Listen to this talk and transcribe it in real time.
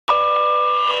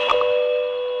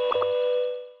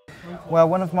Well,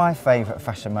 one of my favourite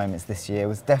fashion moments this year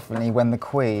was definitely when the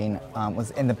Queen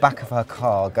was in the back of her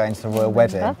car going to the royal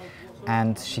wedding,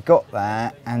 and she got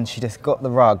there and she just got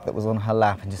the rug that was on her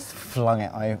lap and just flung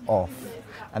it off,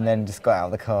 and then just got out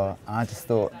of the car. I just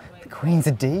thought, the Queen's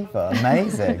a diva,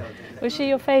 amazing. Was she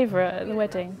your favourite at the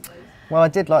wedding? Well, I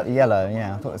did like the yellow,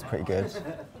 yeah, I thought it was pretty good.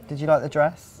 Did you like the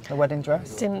dress, the wedding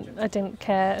dress? I didn't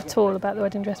care at all about the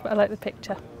wedding dress, but I liked the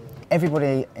picture.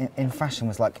 Everybody in fashion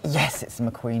was like, yes, it's a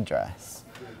McQueen dress.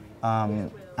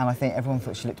 And I think everyone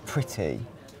thought she looked pretty,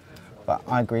 but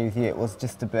I agree with you, it was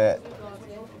just a bit...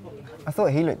 I thought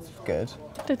he looked good.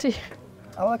 Did you?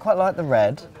 Oh, I quite like the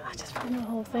red. I just found the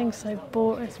whole thing so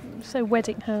boring, so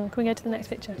wedding home. Can we go to the next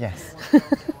picture? Yes.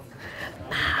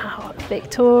 Now,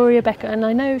 Victoria Beckham, and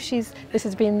I know this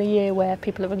has been the year where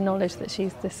people have acknowledged that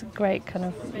she's this great kind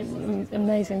of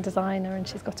amazing designer and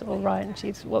she's got it all right, and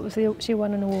she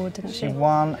won an award, didn't she? She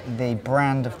won the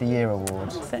Brand of the Year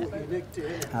award That's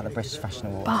it. at the British Fashion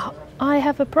Awards. But I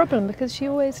have a problem because she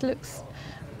always looks,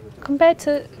 compared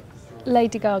to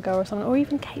Lady Gaga or someone, or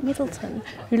even Kate Middleton,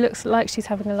 who looks like she's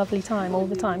having a lovely time all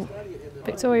the time,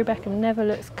 Victoria Beckham never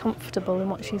looks comfortable in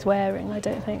what she's wearing, I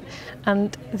don't think.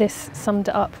 And this summed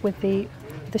it up with the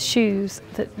shoes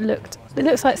that it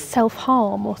looks like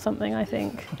self-harm or something, I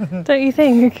think. Don't you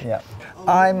think? Yeah.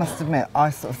 I must admit,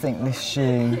 I sort of think this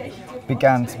shoe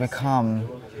began to become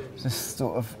just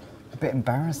sort of a bit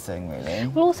embarrassing, really.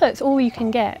 Well, also, it's all you can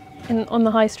get on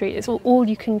the high street. It's all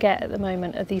you can get at the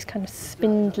moment are these kind of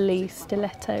spindly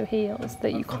stiletto heels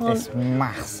that you can't... This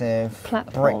massive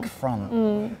platform. brick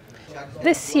front.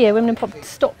 This year, women in pop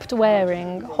stopped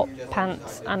wearing hot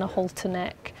pants and a halter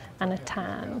neck and a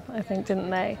tan, I think, didn't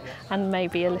they? And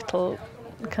maybe a little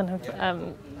kind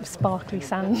of sparkly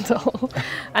sandal,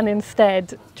 and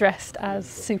instead dressed as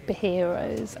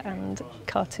superheroes and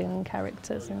cartoon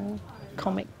characters and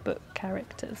comic book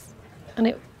characters. And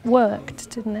it worked,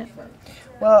 didn't it?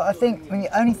 Well, I think the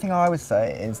only thing I would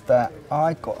say is that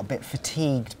I got a bit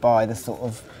fatigued by the sort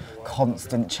of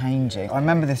constant changing. I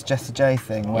remember this Jessie J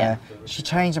thing where she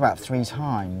changed about 3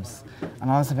 times,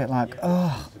 and I was a bit like,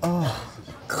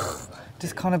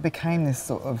 just kind of became this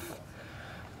sort of,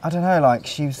 I don't know, like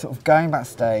she was sort of going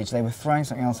backstage, they were throwing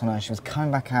something else on her, she was coming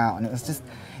back out, and it was just,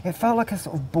 it felt like a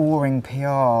sort of boring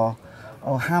PR.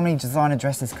 Oh, how many designer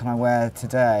dresses can I wear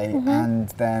today and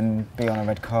then be on a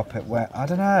red carpet where, I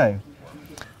don't know.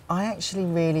 I actually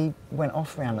really went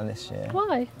off Rihanna this year.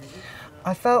 Why?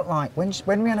 I felt like when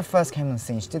Rihanna first came on the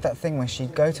scene, she did that thing where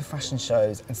she'd go to fashion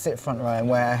shows and sit front row and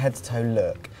wear a head to toe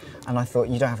look. And I thought,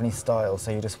 you don't have any style, so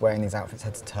you're just wearing these outfits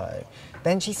head to toe.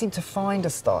 Then she seemed to find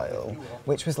a style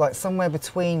which was like somewhere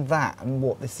between that and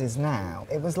what this is now.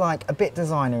 It was like a bit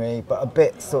designery, but a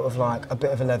bit sort of like a bit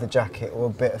of a leather jacket or a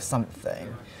bit of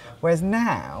something. Whereas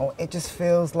now, it just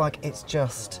feels like it's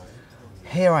just,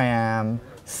 here I am,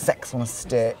 sex on a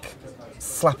stick,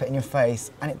 slap it in your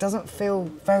face, and it doesn't feel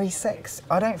very sexy.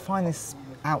 I don't find this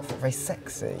outfit very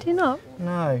sexy. Do you not?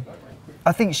 No.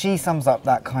 I think she sums up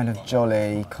that kind of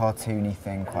jolly, cartoony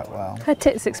thing quite well. Her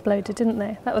tits exploded, didn't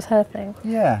they? That was her thing.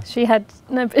 Yeah. She had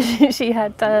she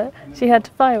had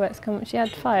fireworks coming. She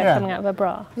had fire coming out of her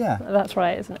bra. Yeah. That's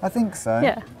right, isn't it? I think so.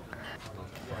 Yeah.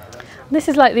 This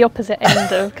is like the opposite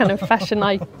end of kind of fashion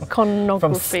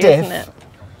iconography, isn't it?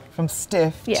 From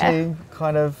stiff to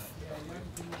kind of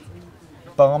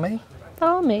balmy.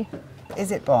 Balmy.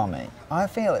 Is it balmy? I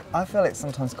feel it's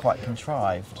sometimes quite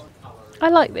contrived. I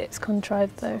like that it's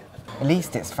contrived though. At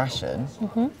least it's fashion.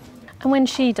 And when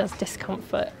she does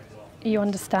discomfort, you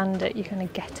understand it, you kind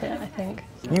of get it, I think.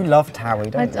 You love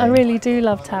TOWIE, don't you? I really do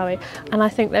love TOWIE, and I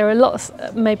think there are lots,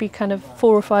 maybe kind of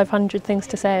 400 or 500 things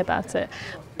to say about it.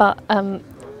 But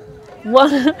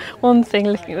one thing,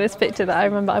 looking at this picture that I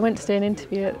remember, I went to do an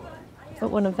interview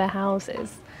at one of their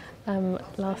houses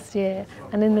last year,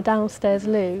 and in the downstairs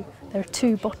loo, there are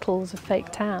 2 bottles of fake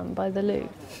tan by the loo.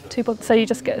 2 bottles. So you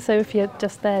just get. So if you're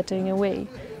just there doing a wee,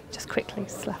 just quickly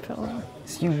slap it on.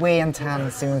 So you wee and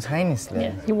tan simultaneously.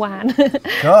 Yeah, you wan.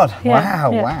 God, Yeah,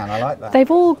 wow, yeah. wow, I like that.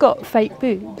 They've all got fake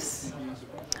boobs,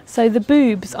 so the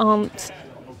boobs aren't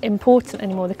important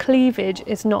anymore. The cleavage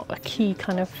is not a key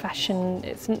kind of fashion.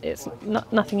 It's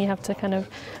not nothing you have to kind of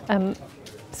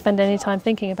spend any time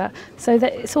thinking about. So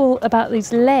that it's all about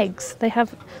these legs. They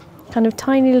have kind of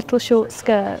tiny little short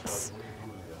skirts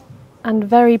and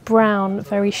very brown,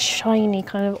 very shiny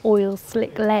kind of oil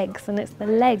slick legs, and it's the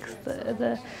legs that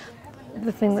are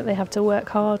the thing that they have to work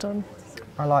hard on.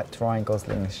 I liked Ryan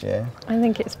Gosling this year. I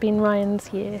think it's been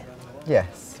Ryan's year.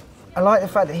 Yes. I like the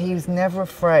fact that he was never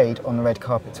afraid on the red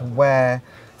carpet to wear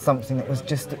something that was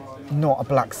just not a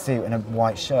black suit and a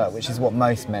white shirt, which is what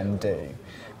most men do.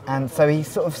 And so he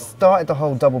sort of started the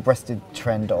whole double-breasted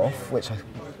trend off, which I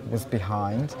was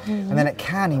behind. And then at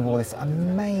Cannes he wore this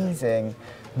amazing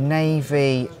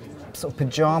navy sort of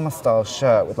pyjama style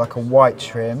shirt with like a white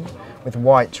trim with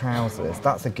white trousers.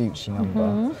 That's a Gucci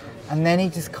number. And then he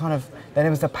just kind of, then it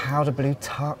was a powder blue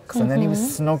tux, and then he was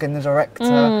snogging the director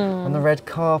on the red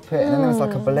carpet, and then there was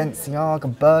like a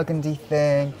Balenciaga burgundy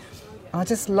thing. I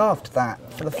just loved that.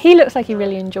 He looks like he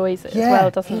really enjoys it as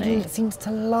well, doesn't he? He seems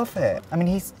to love it. I mean,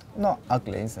 he's not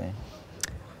ugly, is he?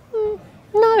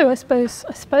 No, I suppose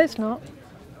not.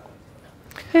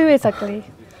 Who is ugly?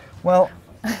 Well,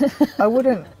 I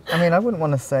wouldn't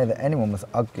want to say that anyone was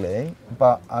ugly,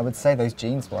 but I would say those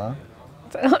jeans were.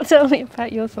 Tell me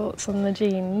about your thoughts on the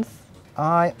jeans.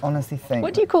 I honestly think...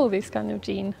 What do you call this kind of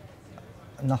jean?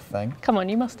 Nothing. Come on,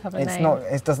 you must have a name.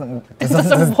 It doesn't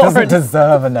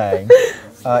deserve a name.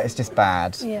 It's just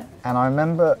bad. Yeah. And I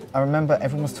remember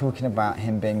everyone was talking about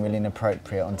him being really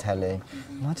inappropriate on telly,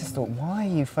 and I just thought, why are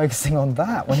you focusing on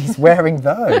that when he's wearing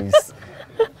those?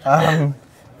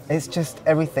 It's just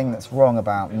everything that's wrong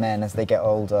about men as they get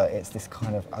older. It's this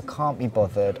kind of, I can't be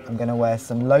bothered, I'm going to wear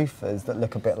some loafers that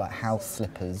look a bit like house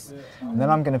slippers, and then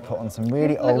I'm going to put on some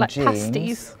really old like jeans.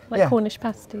 Pasties, like Cornish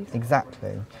pasties.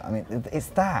 Exactly. I mean, it's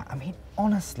that. I mean,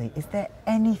 honestly, is there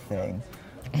anything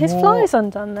His fly's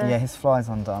undone there. Yeah, his fly's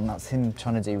undone. That's him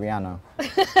trying to do Rihanna.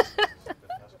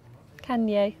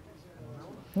 Kanye.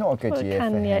 Not a good year for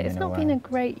him, It's not been a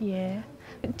great year.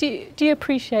 Do you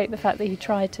appreciate the fact that he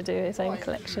tried to do his own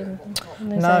collection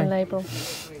and his own label?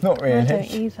 Not really. I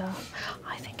don't either.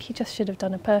 I think he just should have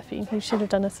done a perfume. He should have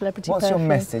done a celebrity What's perfume. your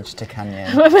message to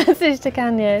Kanye? My message to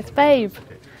Kanye is, babe,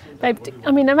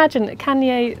 I mean, imagine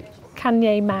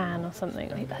Kanye man or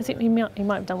something. He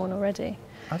might have done one already.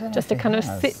 I don't know. Just a kind of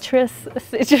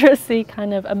citrusy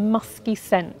kind of a musky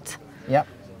scent. Yep.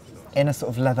 In a sort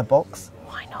of leather box.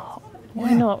 Why not?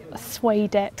 Why not a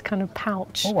suedette kind of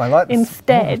pouch? Oh, I like this.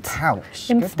 Instead, pouch.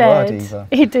 Instead, Good word, Eva.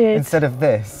 he did. Instead of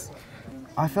this.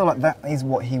 I feel like that is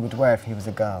what he would wear if he was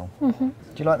a girl. Do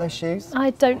you like those shoes? I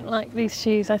don't like these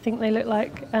shoes. I think they look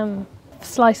like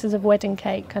slices of wedding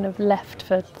cake kind of left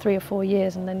for 3 or 4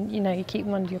 years, and then, you keep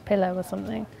them under your pillow or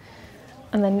something.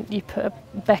 And then you put a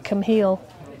Beckham heel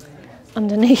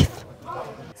underneath.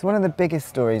 So one of the biggest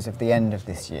stories of the end of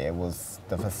this year was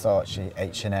the Versace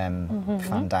H&M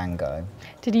Fandango.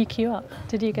 Did you queue up?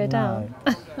 Did you go down?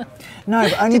 No,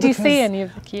 but only Did you see any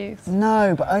of the queues?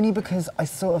 No, but only because I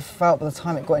sort of felt by the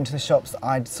time it got into the shops that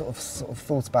I'd sort of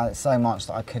thought about it so much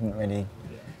that I couldn't really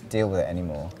deal with it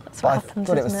anymore. That's what happens,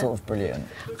 I thought it was isn't sort of brilliant.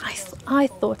 I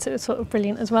thought it was sort of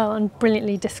brilliant as well, and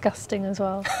brilliantly disgusting as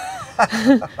well.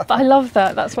 But I love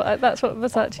that. That's what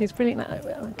Versace is brilliant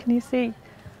at. Can you see?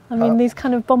 I mean, these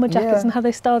kind of bomber jackets and how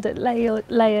they styled it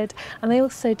layered, and they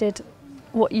also did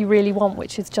what you really want,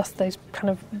 which is just those kind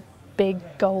of big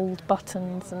gold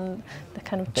buttons and the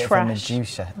kind of trash.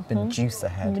 Medusa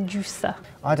head. Medusa.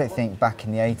 I don't think back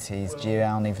in the 80s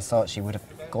Gianni Versace would have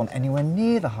gone anywhere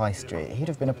near the high street. He'd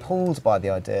have been appalled by the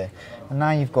idea. And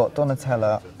now you've got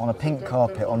Donatella on a pink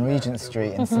carpet on Regent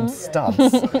Street in some studs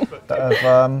that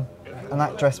have, and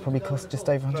that dress probably cost just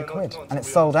over 100 quid. And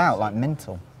it's sold out like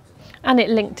mental. And it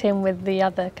linked in with the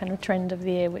other kind of trend of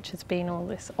the year, which has been all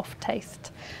this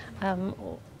off-taste,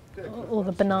 all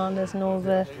the bananas and all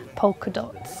the polka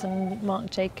dots and Marc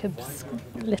Jacobs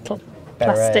little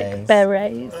plastic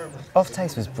berets.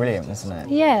 Off-taste was brilliant, wasn't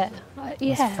it? Yeah, It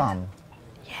was fun.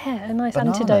 Yeah, a nice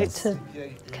Bananas. antidote to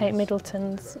Kate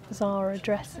Middleton's Zara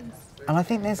dresses. And I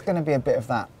think there's going to be a bit of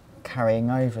that carrying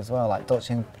over as well. Like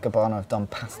Dolce & Gabbana have done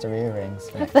pasta earrings.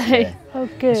 Have they? Oh,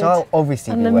 good. Which I'll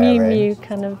obviously and be the wearing. Miu Miu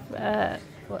kind of,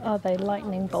 what are they,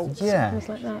 lightning bolts? Yeah. Things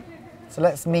like that. So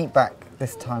let's meet back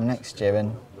this time next year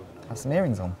and have some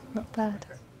earrings on. Not bad.